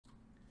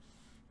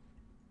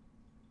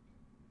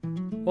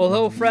Well,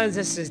 hello friends,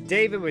 this is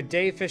David with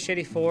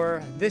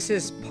DaveFish84. This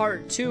is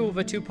part 2 of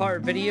a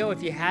 2-part video.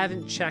 If you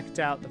haven't checked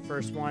out the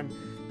first one,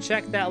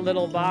 check that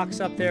little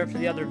box up there for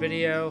the other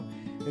video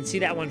and see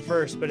that one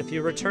first. But if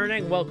you're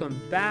returning,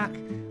 welcome back.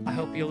 I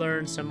hope you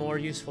learned some more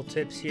useful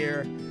tips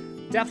here.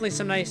 Definitely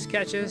some nice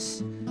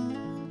catches.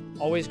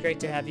 Always great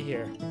to have you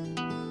here.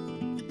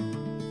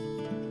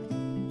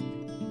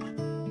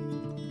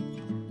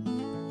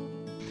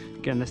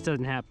 Again, this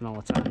doesn't happen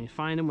all the time. You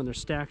find them when they're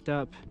stacked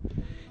up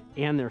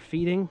and they're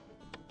feeding.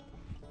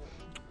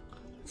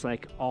 It's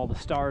like all the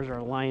stars are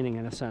aligning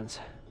in a sense.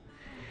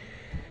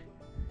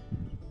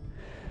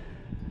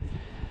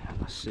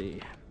 Let's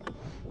see.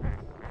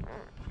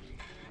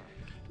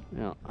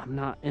 Now, I'm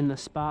not in the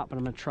spot, but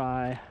I'm gonna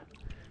try.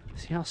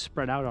 See how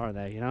spread out are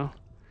they, you know?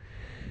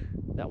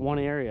 That one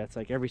area, it's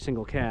like every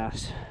single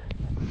cast.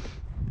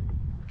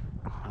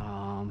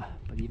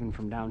 But even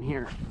from down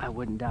here, I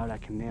wouldn't doubt I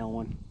can nail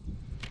one.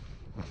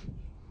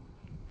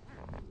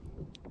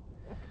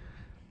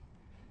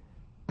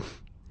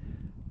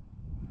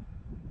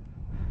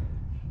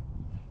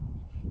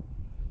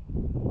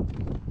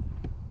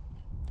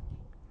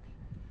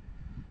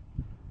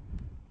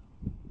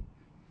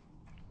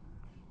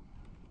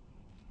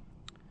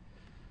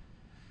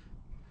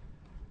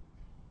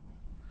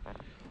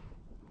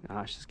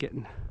 Gosh, it's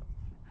getting,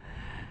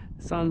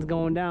 the sun's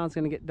going down. It's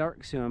gonna get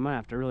dark soon. I might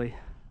have to really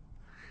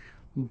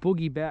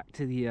boogie back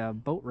to the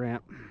boat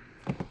ramp.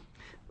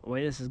 The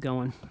way this is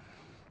going.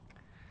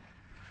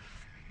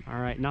 All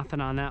right, nothing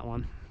on that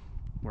one.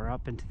 We're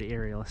up into the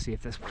area. Let's see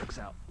if this works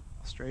out.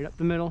 Straight up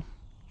the middle.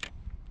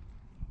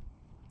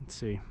 Let's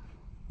see.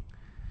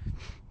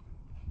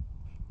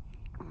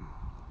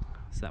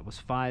 So that was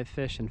 5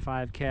 fish and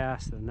 5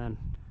 casts, and then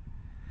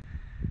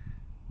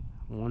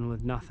one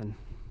with nothing.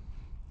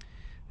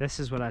 This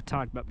is what I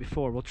talked about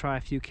before. We'll try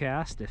a few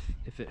casts.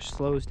 If it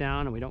slows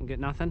down and we don't get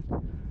nothing,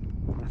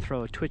 I'm gonna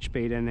throw a twitch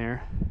bait in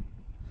there,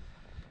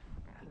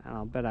 and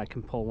I'll bet I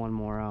can pull one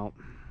more out.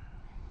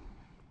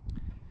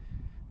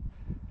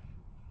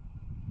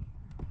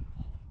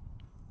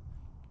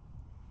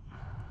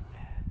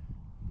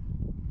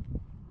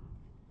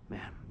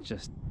 Man, it's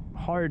just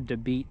hard to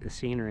beat the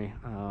scenery.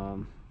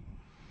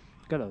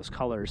 Look at those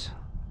colors.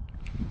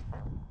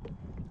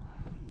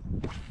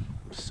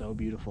 So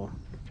beautiful.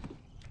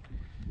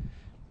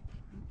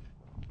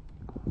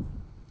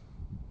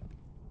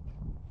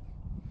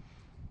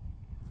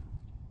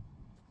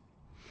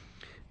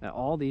 Now,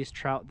 all these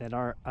trout that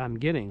I'm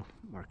getting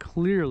are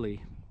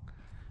clearly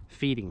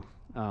feeding.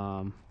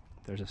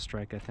 There's a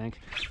strike, I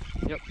think.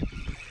 Yep,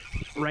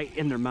 right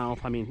in their mouth.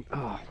 I mean,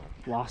 oh,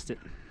 lost it.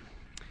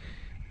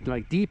 They're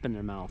like deep in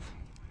their mouth.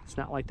 It's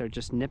not like they're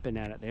just nipping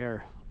at it.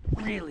 They're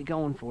really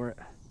going for it.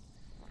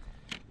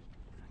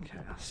 Okay,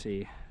 let's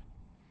see.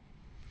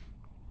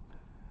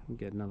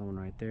 Get another one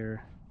right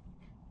there.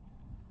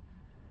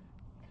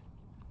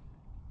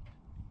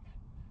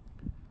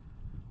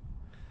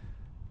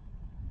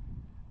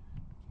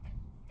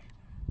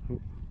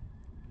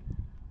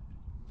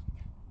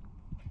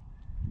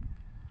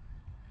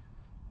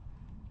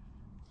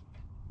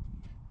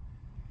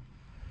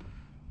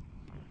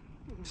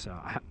 So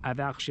I've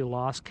actually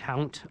lost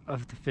count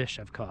of the fish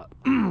I've caught.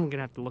 I'm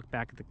gonna have to look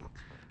back at the.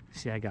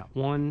 See, I got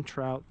 1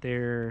 trout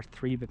there,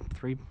 3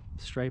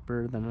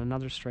 striper, then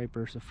another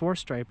striper, so 4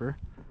 striper,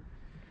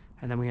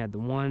 and then we had the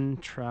 1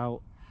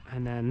 trout,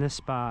 and then this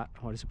spot,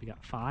 what is it? We got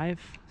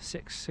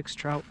 6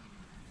 trout,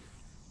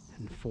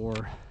 and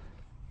 4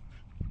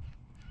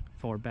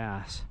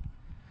 bass.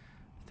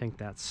 I think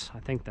that's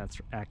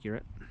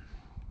accurate.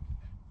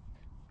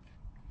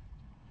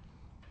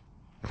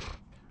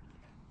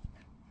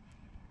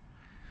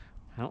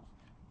 Well,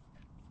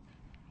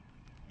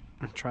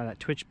 I'll try that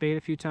twitch bait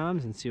a few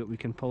times and see what we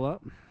can pull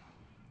up.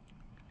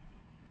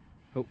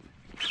 Oh,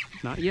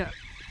 not yet.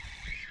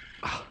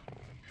 Oh.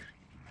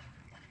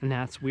 And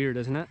that's weird,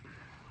 isn't it?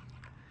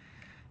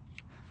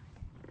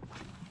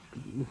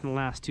 The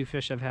last 2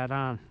 fish I've had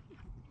on,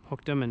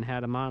 hooked them and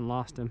had them on,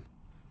 lost them.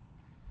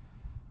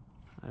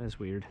 That is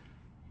weird.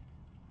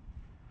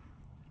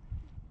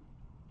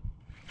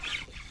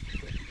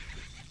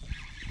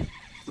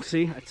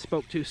 See, I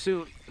spoke too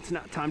soon. It's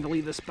not time to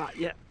leave this spot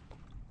yet.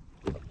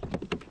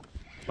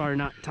 Or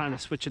not time to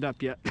switch it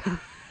up yet.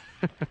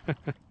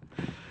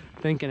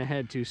 Thinking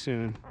ahead too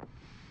soon.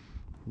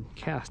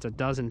 Cast a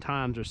dozen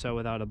times or so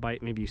without a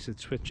bite. Maybe you should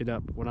switch it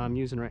up. What I'm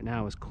using right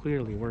now is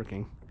clearly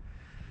working.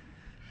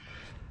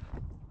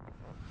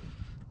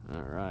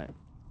 All right.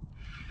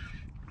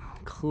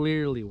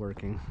 Clearly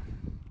working.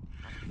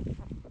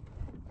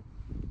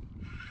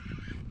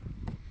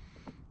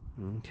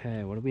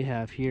 Okay, what do we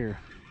have here?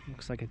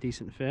 Looks like a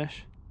decent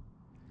fish.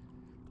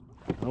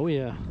 Oh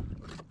yeah.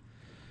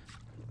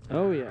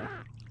 Oh yeah.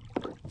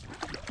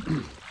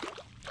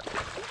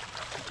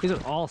 These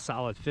are all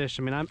solid fish.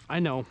 I mean, I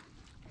know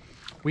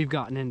we've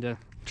gotten into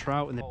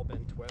trout and they've all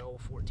been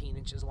 12, 14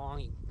 inches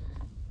long. You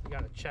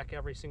gotta check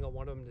every single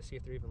one of them to see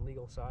if they're even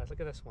legal size. Look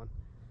at this one.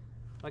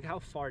 Like how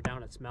far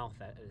down its mouth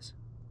that is.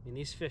 I mean,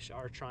 these fish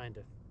are trying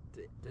to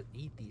to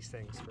eat these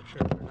things for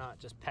sure. They're not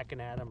just pecking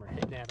at them or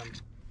hitting at them.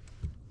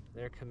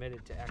 They're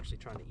committed to actually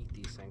trying to eat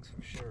these things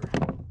for sure.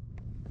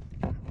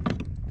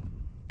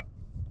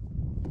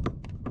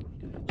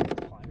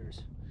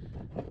 Pliers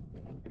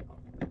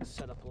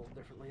set up a little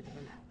differently. They've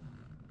been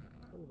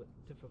a little bit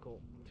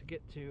difficult to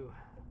get to.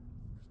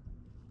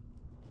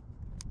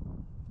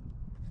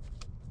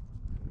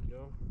 There we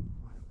go.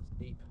 That was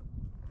deep.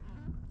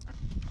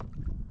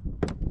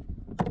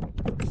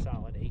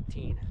 Solid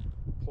 18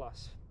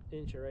 plus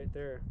inch right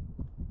there.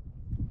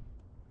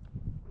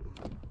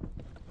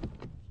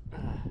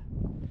 There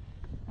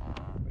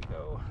we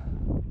go.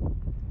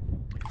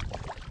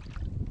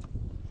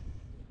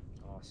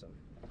 Awesome.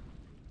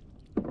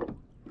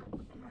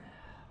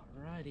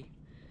 Alrighty.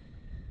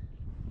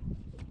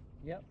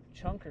 Yep,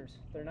 chunkers.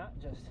 They're not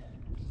just,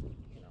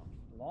 you know,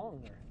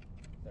 long.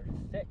 They're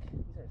thick.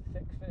 These are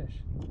thick fish.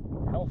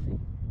 Healthy.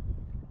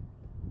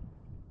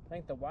 I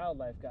think the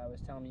wildlife guy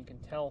was telling me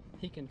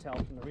he can tell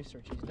from the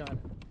research he's done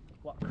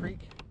what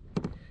creek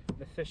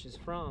the fish is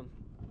from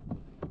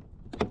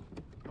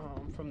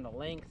the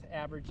length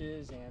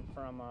averages and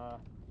from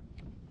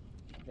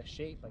the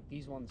shape. Like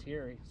these ones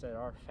here, he said,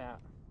 are fat,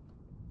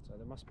 so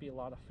there must be a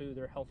lot of food.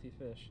 They're healthy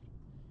fish.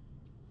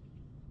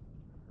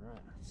 All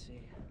right, let's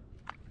see.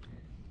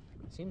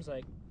 Seems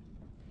like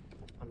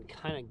I'm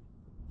kind of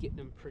getting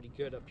them pretty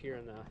good up here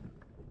in the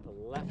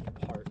left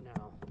part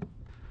now.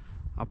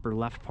 Upper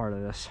left part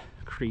of this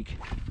creek.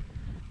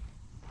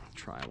 I'll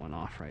try one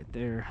off right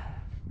there.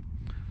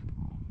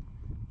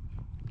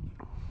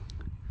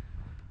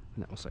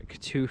 And that was like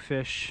 2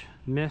 fish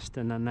missed,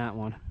 and then that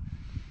one.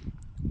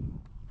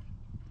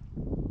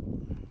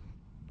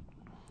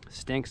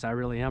 Stinks, I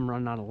really am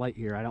running out of light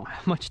here. I don't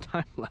have much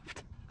time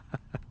left.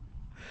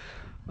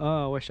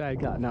 Oh, I wish I had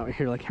gotten out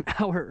here like an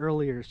hour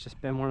earlier. It's just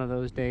been one of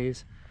those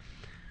days.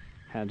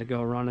 Had to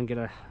go run and get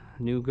a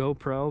new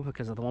GoPro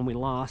because of the one we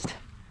lost.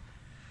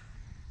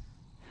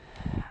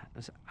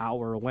 It's an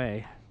hour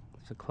away.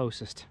 It's the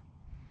closest.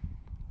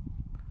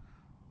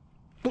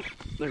 Oh,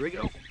 there we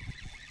go.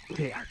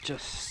 They are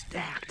just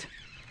stacked.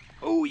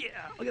 Oh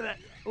yeah, look at that.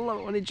 I love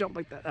it when they jump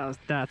like that.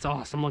 That's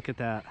awesome. Look at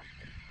that.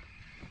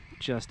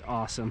 Just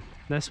awesome.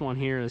 This one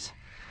here is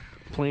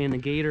playing the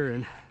gator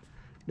and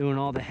doing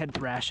all the head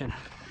thrashing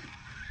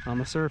on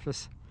the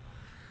surface.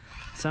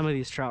 Some of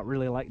these trout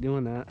really like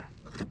doing that.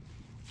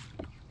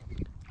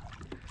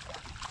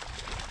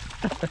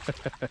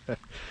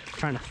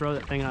 Trying to throw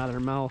that thing out of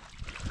their mouth.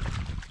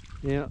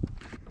 Yeah.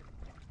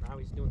 Now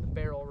he's doing the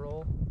barrel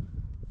roll.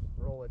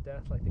 Roll of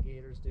death like the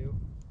gators do.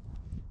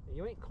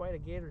 You ain't quite a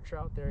gator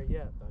trout there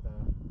yet, but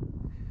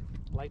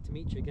I'd like to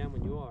meet you again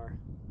when you are.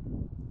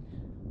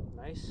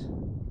 Nice,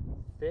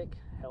 thick,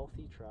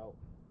 healthy trout.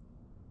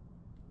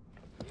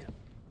 Yeah.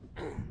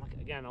 Look,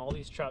 again, all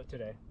these trout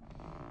today.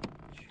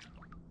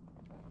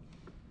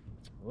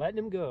 Letting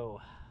them go.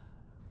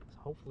 So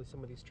hopefully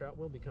some of these trout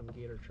will become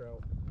gator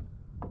trout.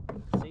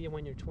 See you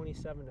when you're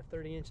 27 to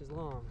 30 inches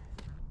long.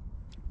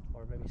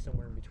 Or maybe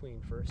somewhere in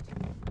between first.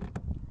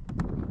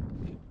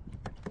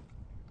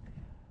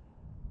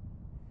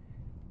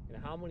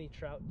 And how many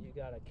trout do you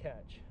gotta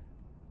catch?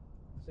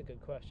 That's a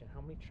good question.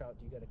 How many trout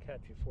do you gotta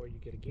catch before you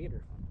get a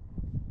gator?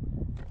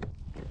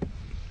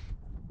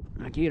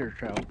 A gator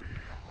trout.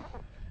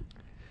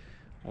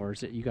 Or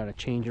is it you gotta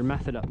change your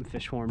method up and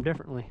fish for them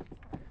differently?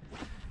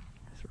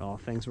 These are all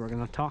things we're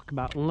gonna talk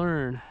about and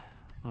learn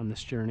on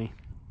this journey.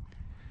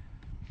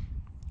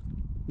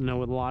 You know,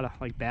 with a lot of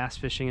like bass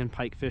fishing and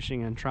pike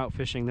fishing and trout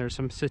fishing, there's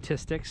some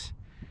statistics.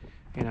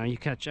 You know, you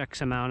catch X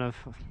amount of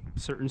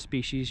certain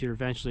species, you're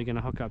eventually going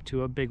to hook up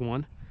to a big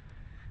one.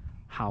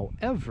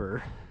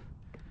 However,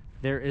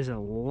 there is a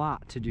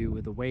lot to do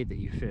with the way that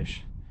you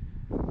fish.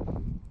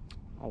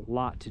 A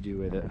lot to do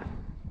with it.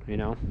 You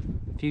know,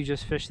 if you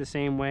just fish the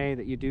same way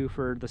that you do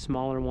for the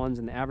smaller ones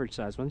and the average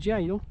size ones, yeah,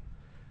 you'll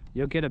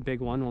get a big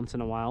one once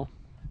in a while,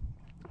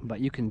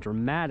 but you can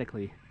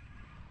dramatically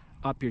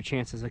up your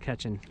chances of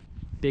catching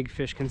big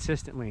fish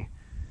consistently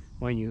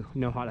when you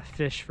know how to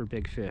fish for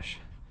big fish.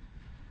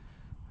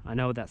 I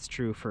know that's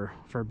true for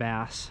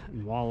bass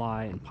and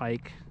walleye and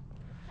pike,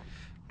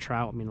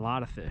 trout, I mean a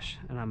lot of fish.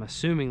 And I'm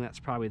assuming that's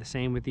probably the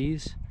same with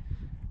these.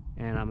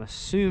 And I'm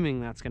assuming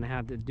that's going to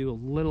have to do a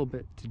little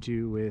bit to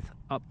do with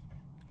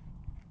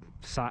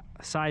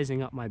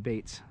sizing up my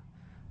baits,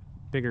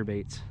 bigger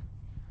baits,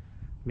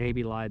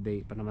 maybe live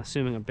bait, but I'm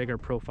assuming a bigger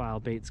profile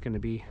bait's going to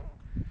be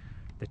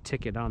the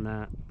ticket on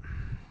that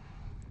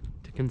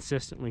to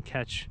consistently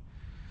catch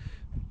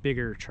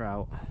bigger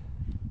trout.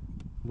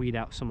 Weed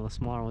out some of the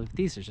smaller ones.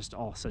 These are just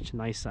all such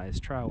nice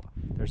sized trout.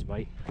 There's a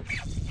bite.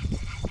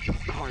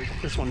 Oh,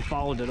 this one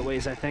followed it a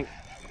ways, I think.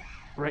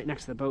 Right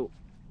next to the boat.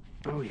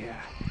 Oh yeah.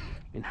 I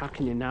mean, how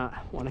can you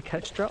not want to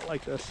catch trout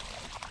like this?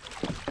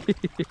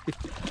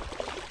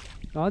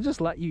 I'll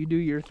just let you do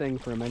your thing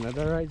for a minute,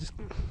 alright?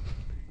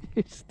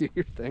 Just do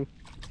your thing.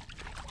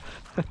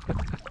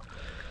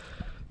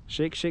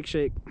 Shake, shake,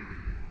 shake.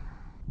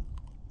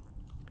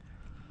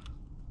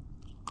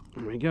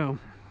 There we go.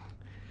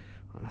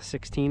 On a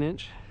 16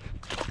 inch.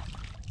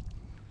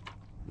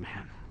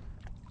 Man,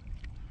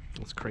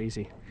 It's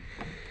crazy.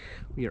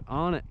 We are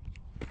on it.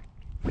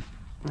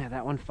 Yeah,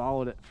 that one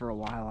followed it for a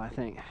while, I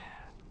think.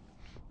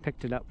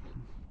 Picked it up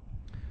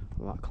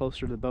a lot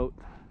closer to the boat.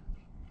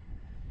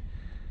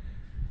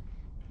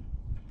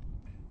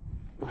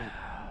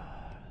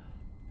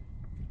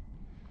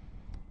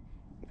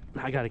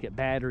 I gotta get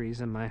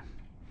batteries in my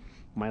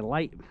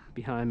light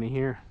behind me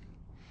here.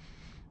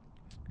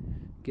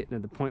 Getting to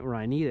the point where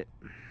I need it.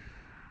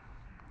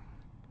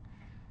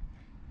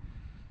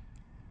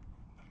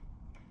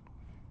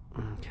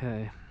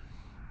 Okay.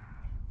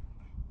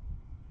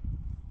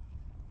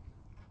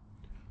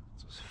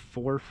 So it's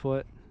 4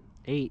 foot,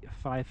 8,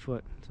 5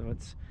 foot. So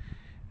it's,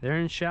 they're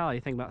in shallow.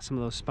 You think about some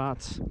of those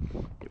spots,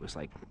 it was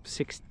like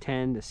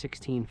 10 to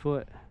 16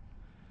 foot.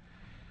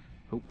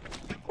 Oh,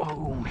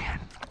 oh man.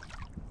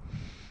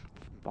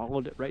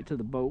 Followed it right to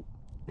the boat.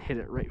 Hit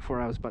it right before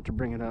I was about to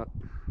bring it up.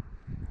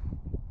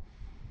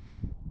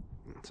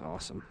 That's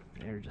awesome.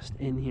 They're just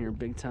in here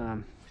big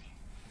time.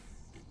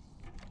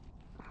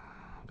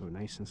 Go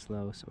nice and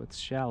slow, so it's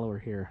shallower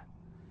here.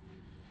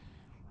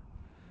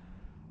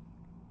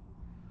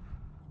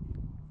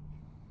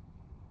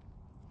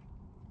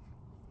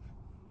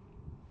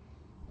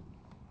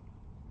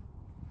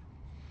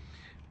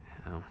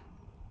 Now,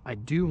 I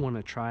do want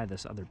to try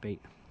this other bait,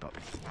 but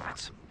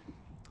that's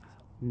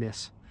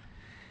miss.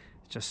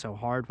 It's just so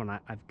hard when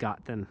I've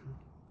got them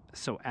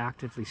so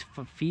actively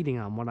feeding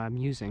on what I'm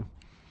using.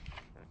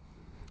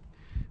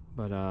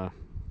 But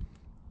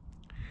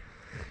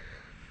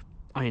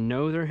I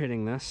know they're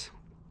hitting this.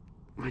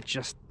 I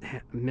just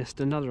missed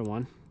another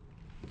one.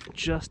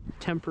 Just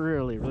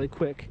temporarily, really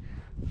quick.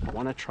 I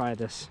want to try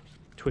this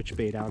twitch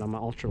bait out on my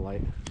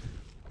ultralight.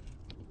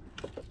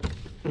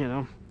 You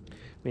know, I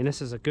mean,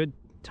 this is a good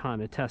time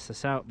to test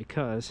this out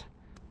because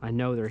I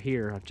know they're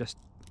here. I've just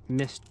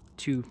missed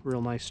 2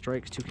 real nice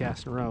strikes, 2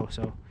 casts in a row,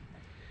 so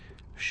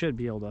should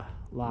be able to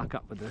lock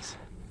up with this.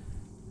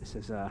 This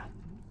is a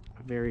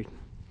very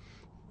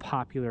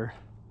popular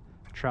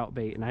trout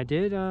bait, and I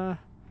did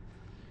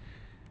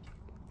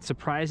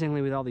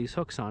surprisingly, with all these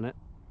hooks on it,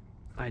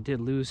 I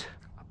did lose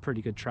a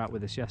pretty good trout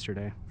with this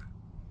yesterday.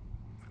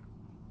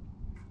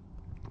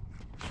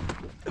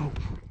 Oh,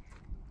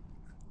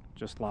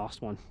 just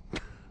lost one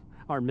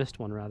or missed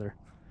one rather.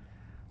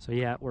 So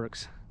yeah, it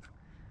works,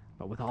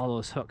 but with all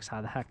those hooks,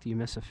 how the heck do you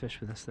miss a fish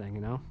with this thing,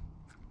 you know?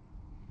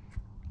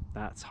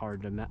 That's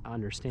hard to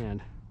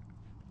understand.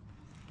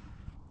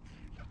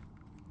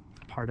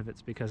 Part of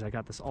it's because I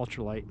got this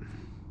ultralight,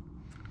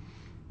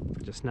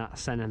 just not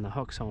sending the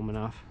hooks home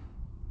enough.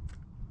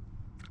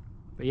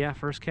 But yeah,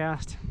 first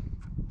cast,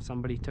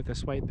 somebody took a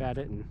swipe at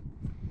it and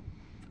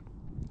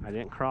I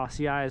didn't cross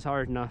the eyes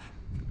hard enough.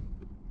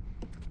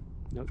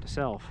 Note to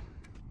self,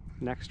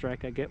 next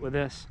strike I get with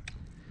this,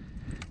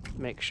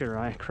 make sure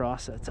I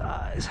cross its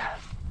eyes.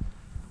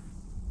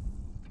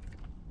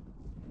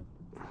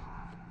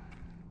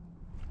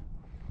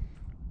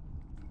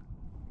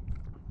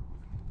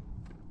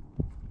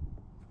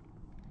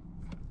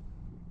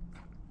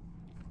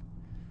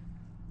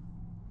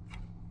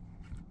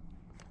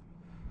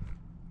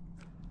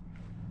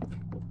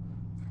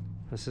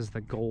 This is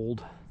the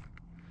gold,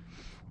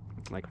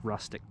 like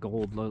rustic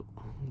gold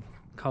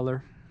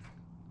color.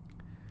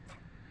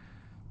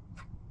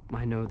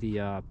 I know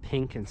the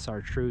pink and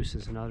chartreuse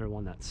is another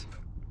one that's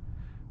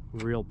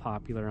real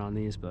popular on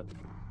these, but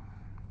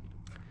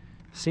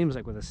seems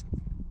like with this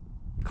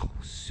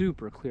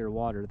super clear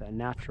water, that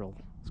natural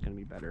is gonna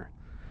be better.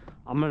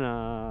 I'm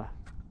gonna,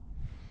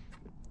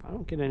 if I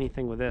don't get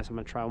anything with this, I'm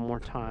gonna try one more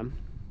time,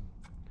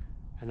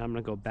 and I'm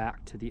gonna go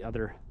back to the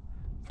other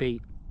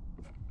bait.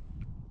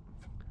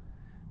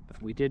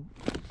 But we did,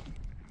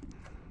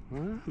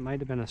 well, it might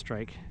have been a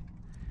strike.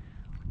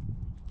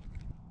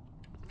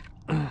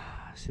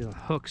 See the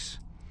hooks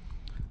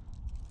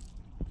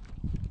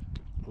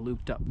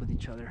looped up with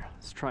each other.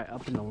 Let's try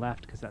up in the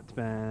left because that's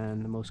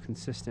been the most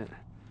consistent.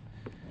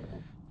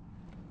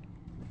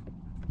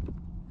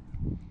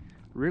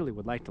 Really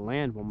would like to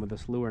land one with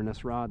this lure and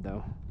this rod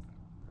though.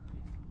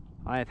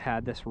 I have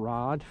had this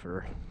rod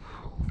for,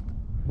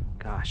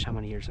 gosh, how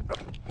many years ago?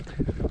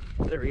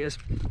 There he is.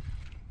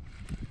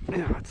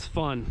 Yeah, it's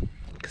fun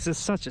because it's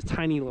such a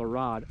tiny little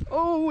rod.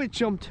 Oh, it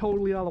jumped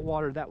totally out of the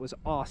water. That was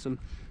awesome.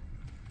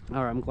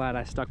 All right, I'm glad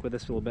I stuck with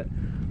this a little bit.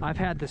 I've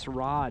had this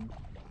rod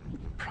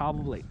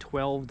probably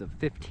 12 to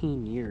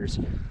 15 years.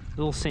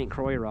 Little St.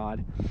 Croix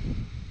rod.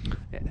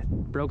 It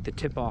broke the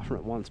tip off from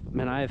it once, but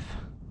man, I've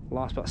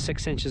lost about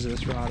 6 inches of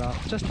this rod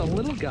off. Just a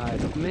little guy,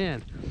 but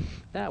man,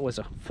 that was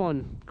a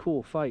fun,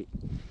 cool fight.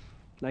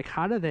 Like,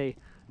 how do they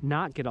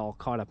not get all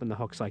caught up in the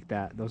hooks like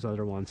that, those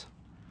other ones?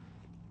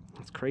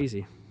 That's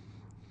crazy.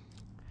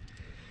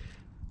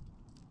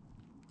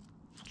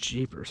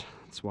 Jeepers.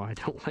 That's why I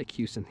don't like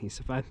using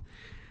these. If I'm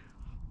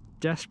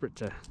desperate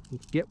to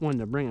get one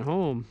to bring it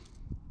home,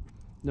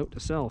 note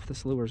to self,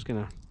 this lure is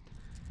gonna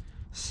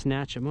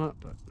snatch them up,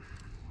 but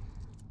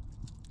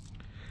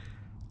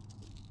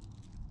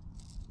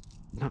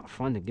not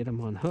fun to get them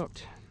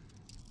unhooked.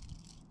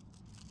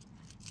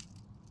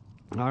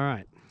 All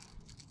right,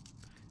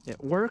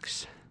 it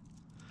works.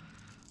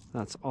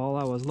 That's all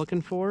I was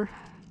looking for.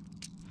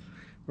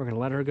 We're gonna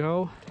let her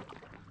go.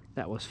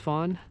 That was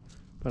fun,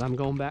 but I'm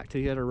going back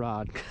to get a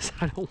rod because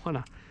I don't want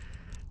to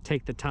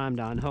take the time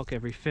to unhook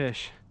every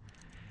fish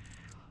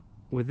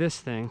with this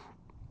thing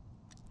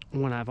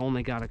when I've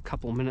only got a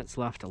couple minutes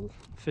left of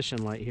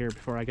fishing light here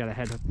before I gotta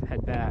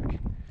head back.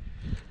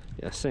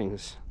 Yeah, this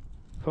thing's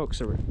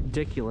hooks are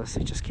ridiculous.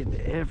 They just get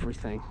into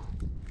everything.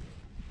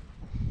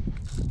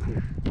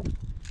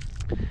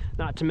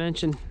 Not to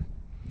mention,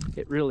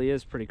 it really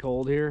is pretty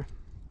cold here,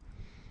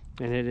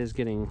 and it is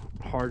getting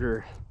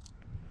harder.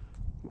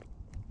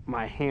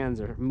 My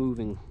hands are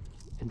moving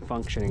and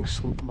functioning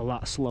a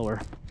lot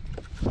slower.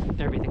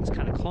 Everything's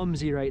kind of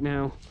clumsy right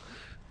now,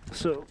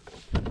 so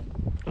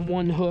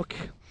one hook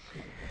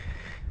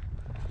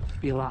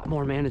be a lot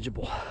more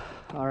manageable.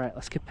 All right,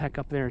 let's get back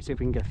up there and see if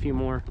we can get a few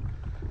more.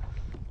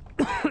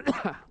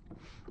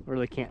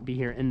 Really can't be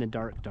here in the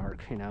dark,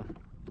 you know,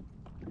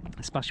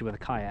 especially with a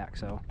kayak.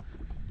 So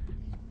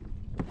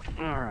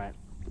all right.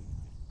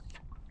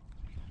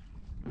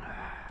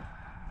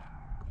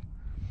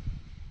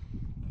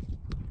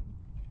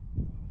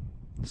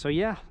 So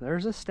yeah,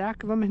 there's a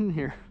stack of them in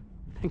here.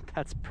 I think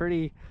that's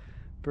pretty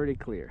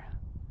clear.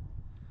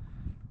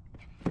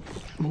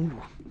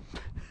 Ooh.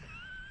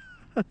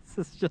 This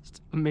is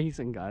just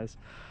amazing, guys.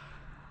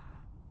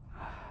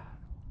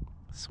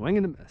 Swing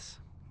and a miss.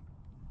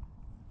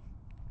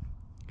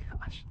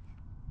 Gosh.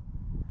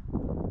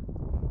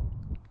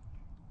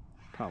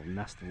 Probably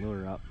messed the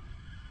lure up.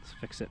 Let's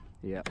fix it.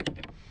 Yep.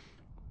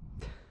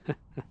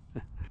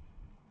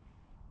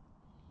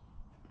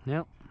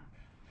 Yep.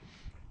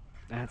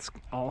 That's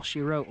all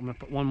she wrote. I'm gonna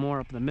put one more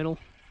up in the middle,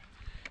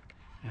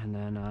 and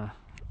then up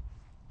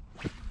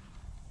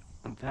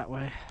that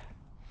way,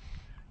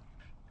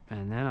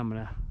 and then I'm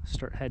gonna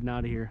start heading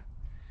out of here.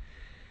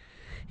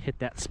 Hit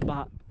that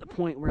spot, the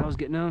point where I was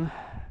getting on,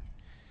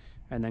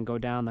 and then go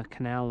down the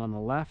canal on the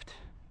left.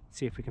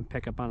 See if we can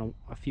pick up on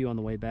a few on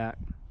the way back.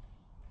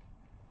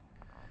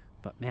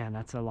 But man,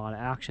 that's a lot of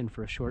action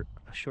for a short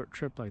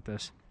trip like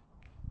this.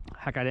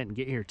 Heck, I didn't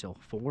get here till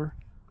 4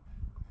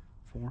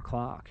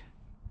 o'clock.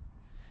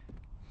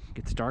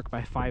 Gets dark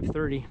by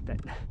 5:30. That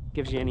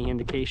gives you any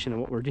indication of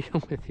what we're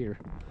dealing with here.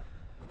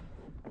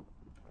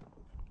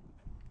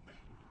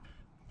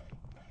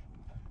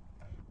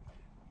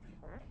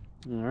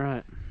 All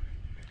right.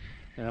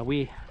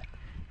 We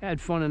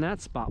had fun in that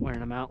spot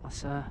wearing them out.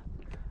 Let's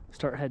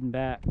start heading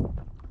back.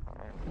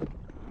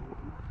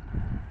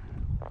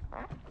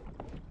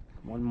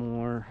 One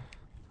more.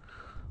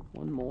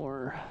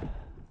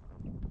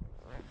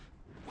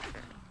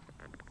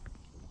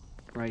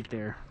 Right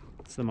there.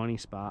 It's the money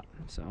spot.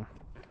 So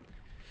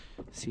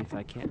see if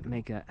I can't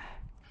make it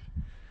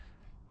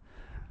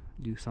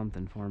do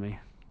something for me.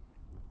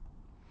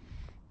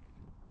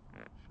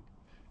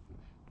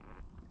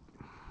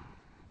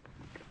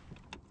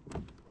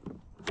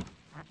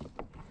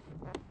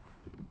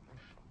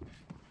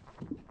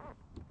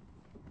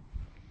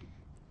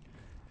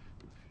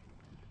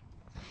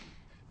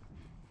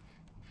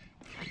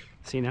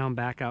 See, now I'm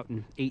back out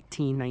in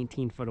 18,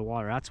 19 foot of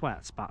water. That's why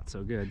that spot's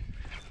so good.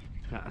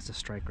 That's a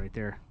strike right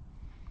there.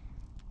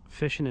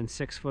 Fishing in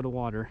 6 foot of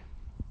water,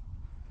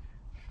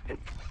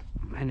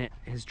 and it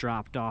has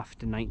dropped off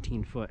to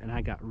 19 foot, and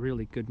I got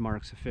really good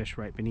marks of fish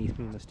right beneath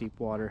me in this deep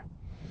water.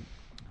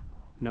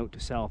 Note to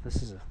self: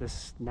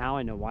 this now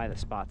I know why the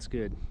spot's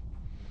good.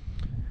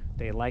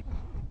 They like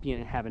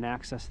having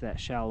access to that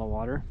shallow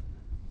water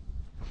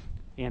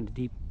and a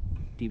deep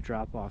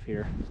drop off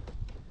here.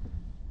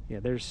 Yeah,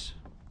 there's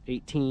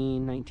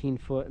 18, 19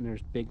 foot, and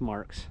there's big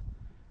marks.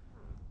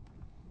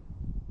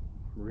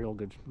 Real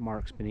good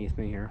marks beneath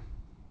me here.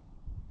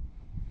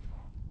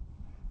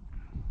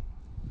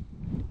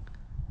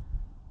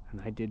 And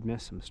I did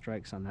miss some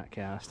strikes on that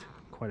cast,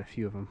 quite a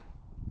few of them.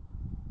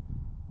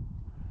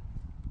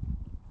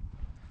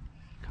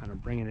 Kind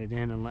of bringing it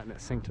in and letting it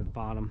sink to the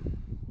bottom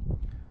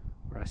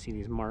where I see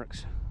these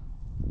marks.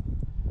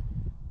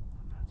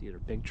 It's either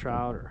big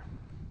trout or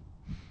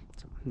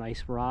some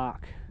nice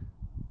rock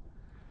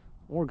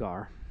or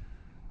gar.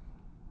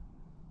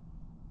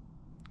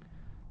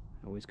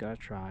 Always gotta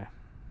try.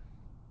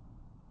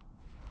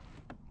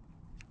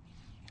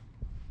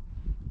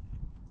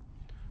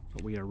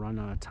 But we are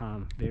running out of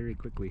time very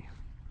quickly.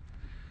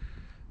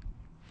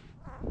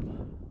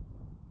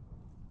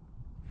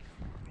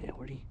 Yeah,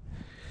 where'd he?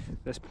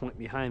 This point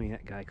behind me,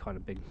 that guy caught a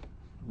big,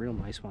 real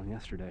nice one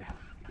yesterday.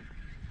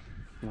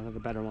 One of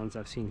the better ones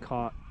I've seen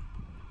caught.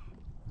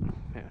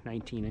 Yeah,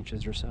 19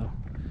 inches or so.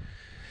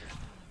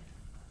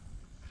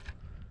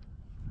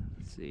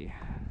 Let's see.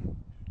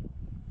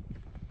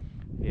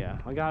 Yeah,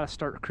 I gotta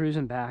start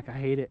cruising back. I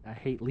hate it. I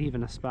hate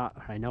leaving a spot.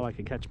 I know I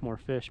could catch more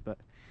fish, but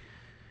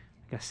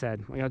like I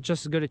said, I got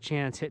just as good a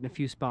chance hitting a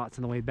few spots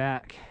on the way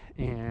back,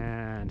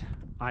 and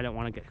I don't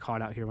want to get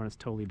caught out here when it's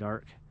totally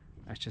dark.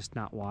 That's just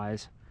not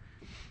wise.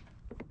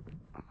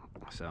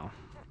 So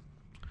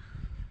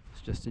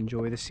let's just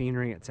enjoy the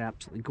scenery. It's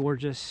absolutely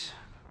gorgeous.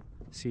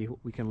 See what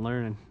we can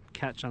learn and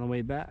catch on the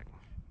way back.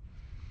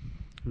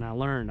 And I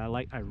learned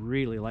I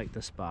really like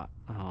this spot.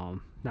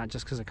 Not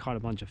just because I caught a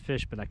bunch of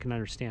fish, but I can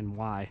understand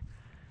why.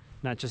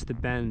 Not just the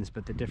bends,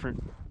 but the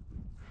different,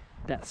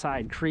 that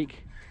side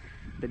creek,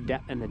 the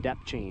depth and the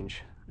depth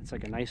change. It's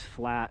like a nice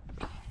flat,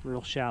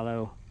 real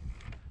shallow,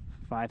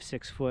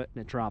 5-6 foot,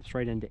 and it drops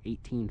right into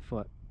 18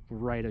 foot,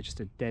 right at just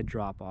a dead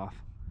drop off.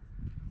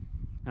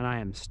 And I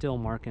am still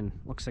marking,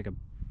 looks like a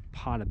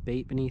pot of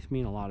bait beneath me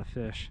and a lot of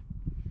fish.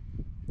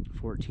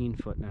 14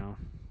 foot now.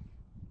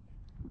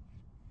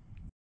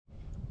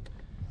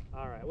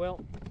 All right, well,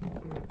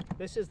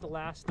 this is the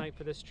last night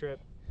for this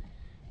trip.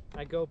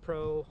 My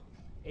GoPro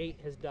 8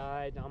 has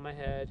died on my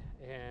head,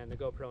 and the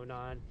GoPro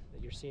 9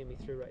 that you're seeing me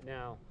through right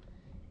now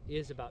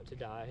is about to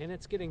die, and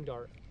it's getting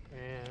dark.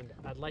 And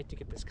I'd like to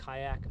get this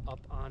kayak up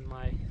on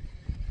my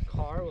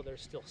car while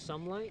there's still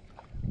some light.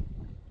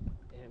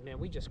 And man,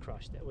 we just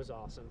crushed it. It was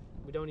awesome.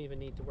 We don't even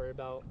need to worry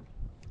about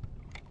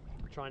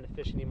trying to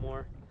fish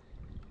anymore.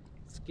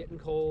 It's getting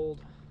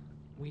cold.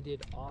 We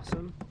did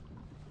awesome.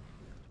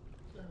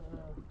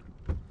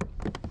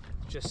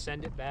 Just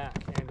send it back.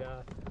 And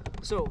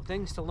so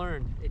things to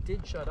learn. It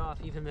did shut off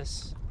even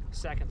this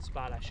second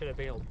spot. I should have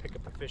been able to pick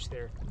up the fish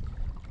there.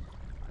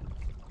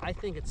 I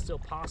think it's still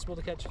possible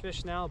to catch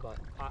fish now, but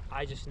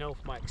I just know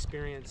from my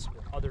experience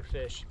with other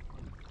fish,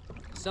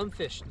 some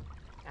fish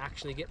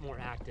actually get more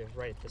active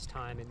right at this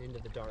time and into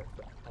the dark.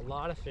 But a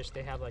lot of fish,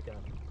 they have like a,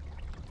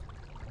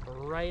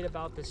 right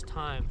about this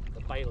time,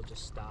 the bite will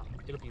just stop.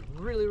 It'll be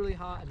really, really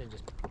hot and then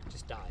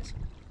just dies.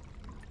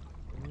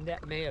 And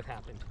that may have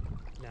happened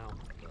now.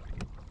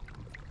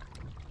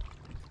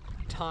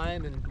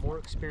 Time and more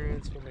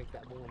experience will make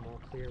that more and more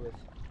clear with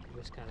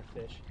this kind of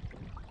fish.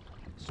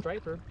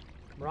 Striper,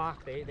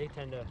 rock, they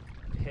tend to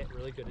hit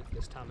really good at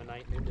this time of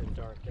night and into the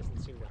dark.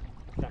 Doesn't seem to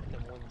affect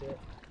them one bit.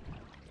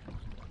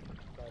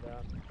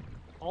 But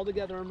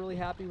altogether, I'm really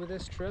happy with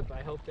this trip.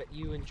 I hope that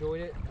you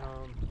enjoyed it.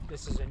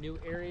 This is a new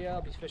area.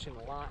 I'll be fishing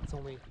a lot. It's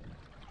only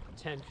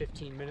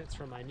 10-15 minutes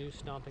from my new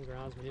stomping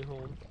grounds, my new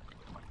home.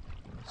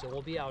 So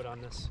we'll be out on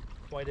this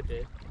quite a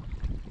bit.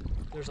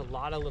 There's a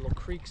lot of little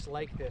creeks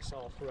like this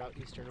all throughout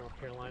eastern North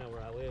Carolina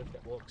where I live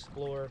that we'll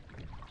explore.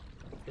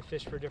 To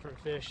fish for different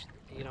fish.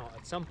 You know,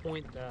 at some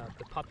point the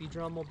puppy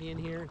drum will be in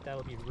here.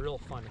 That'll be real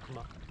fun to come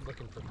up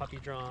looking for puppy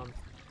drum,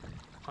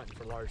 hunting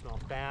for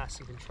largemouth bass.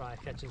 You can try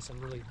catching some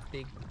really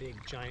big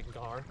giant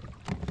gar.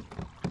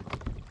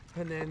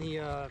 And then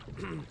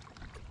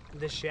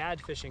the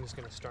shad fishing is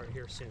going to start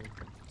here soon.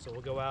 So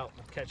we'll go out,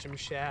 we'll catch some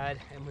shad,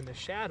 and when the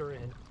shad are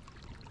in,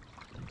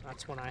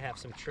 that's when I have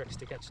some tricks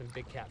to catch some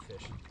big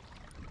catfish.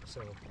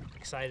 So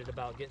excited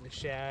about getting the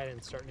shad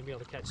and starting to be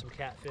able to catch some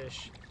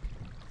catfish.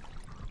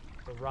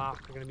 The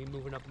rock, we're going to be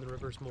moving up in the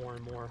rivers more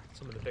and more,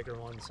 some of the bigger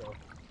ones. So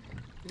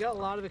we got a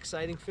lot of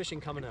exciting fishing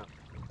coming up.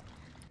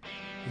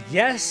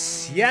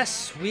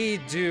 Yes, we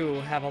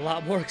do have a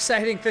lot more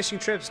exciting fishing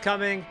trips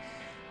coming.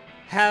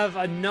 Have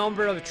a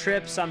number of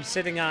trips I'm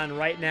sitting on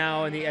right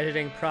now in the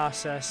editing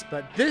process,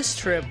 but this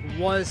trip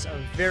was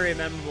a very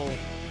memorable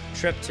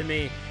trip to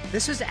me.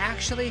 This was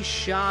actually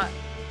shot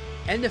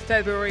end of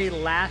February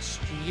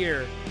last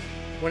year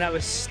when I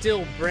was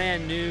still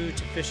brand new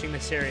to fishing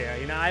this area.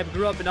 You know, I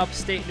grew up in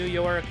upstate New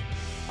York.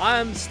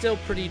 I'm still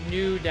pretty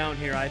new down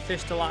here. I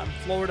fished a lot in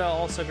Florida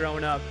also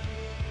growing up.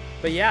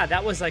 But yeah,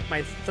 that was like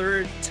my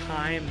third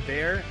time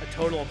there, a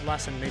total of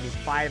less than maybe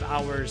 5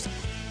 hours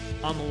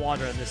on the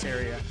water in this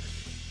area.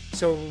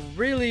 So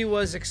really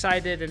was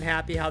excited and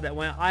happy how that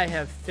went. I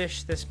have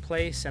fished this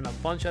place and a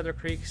bunch of other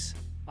creeks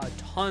a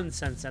ton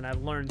since then.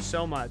 I've learned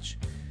so much.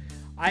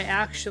 I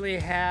actually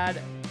had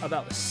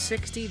about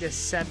 60 to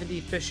 70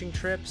 fishing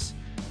trips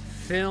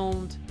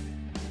filmed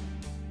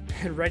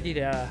and ready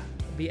to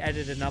be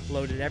edited and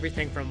uploaded.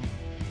 Everything from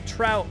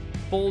trout,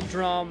 bull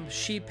drum,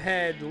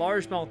 sheephead,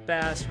 largemouth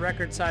bass,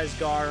 record-sized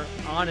gar,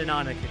 on it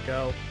could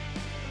go.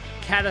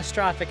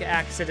 Catastrophic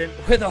accident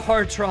with a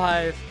hard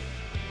drive.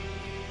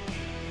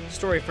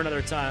 Story for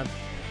another time.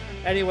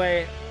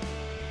 Anyway,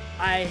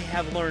 I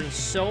have learned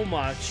so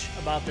much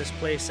about this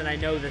place, and I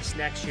know this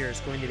next year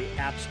is going to be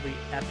absolutely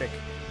epic.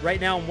 Right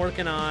now I'm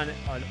working on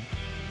a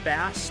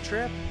bass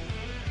trip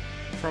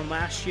from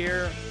last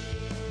year,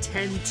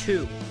 10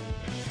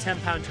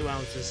 pound 2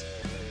 ounces.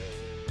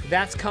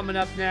 That's coming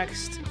up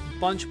next.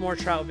 Bunch more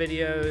trout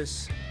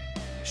videos,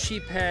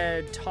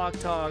 sheephead, tog,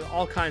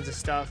 all kinds of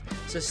stuff.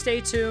 So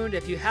stay tuned.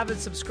 If you haven't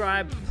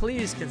subscribed,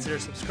 please consider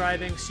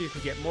subscribing so you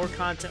can get more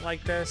content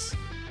like this.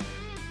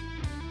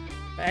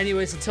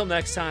 Anyways, until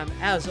next time,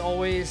 as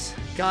always,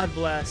 God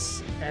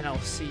bless, and I'll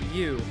see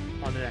you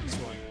on the next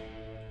one.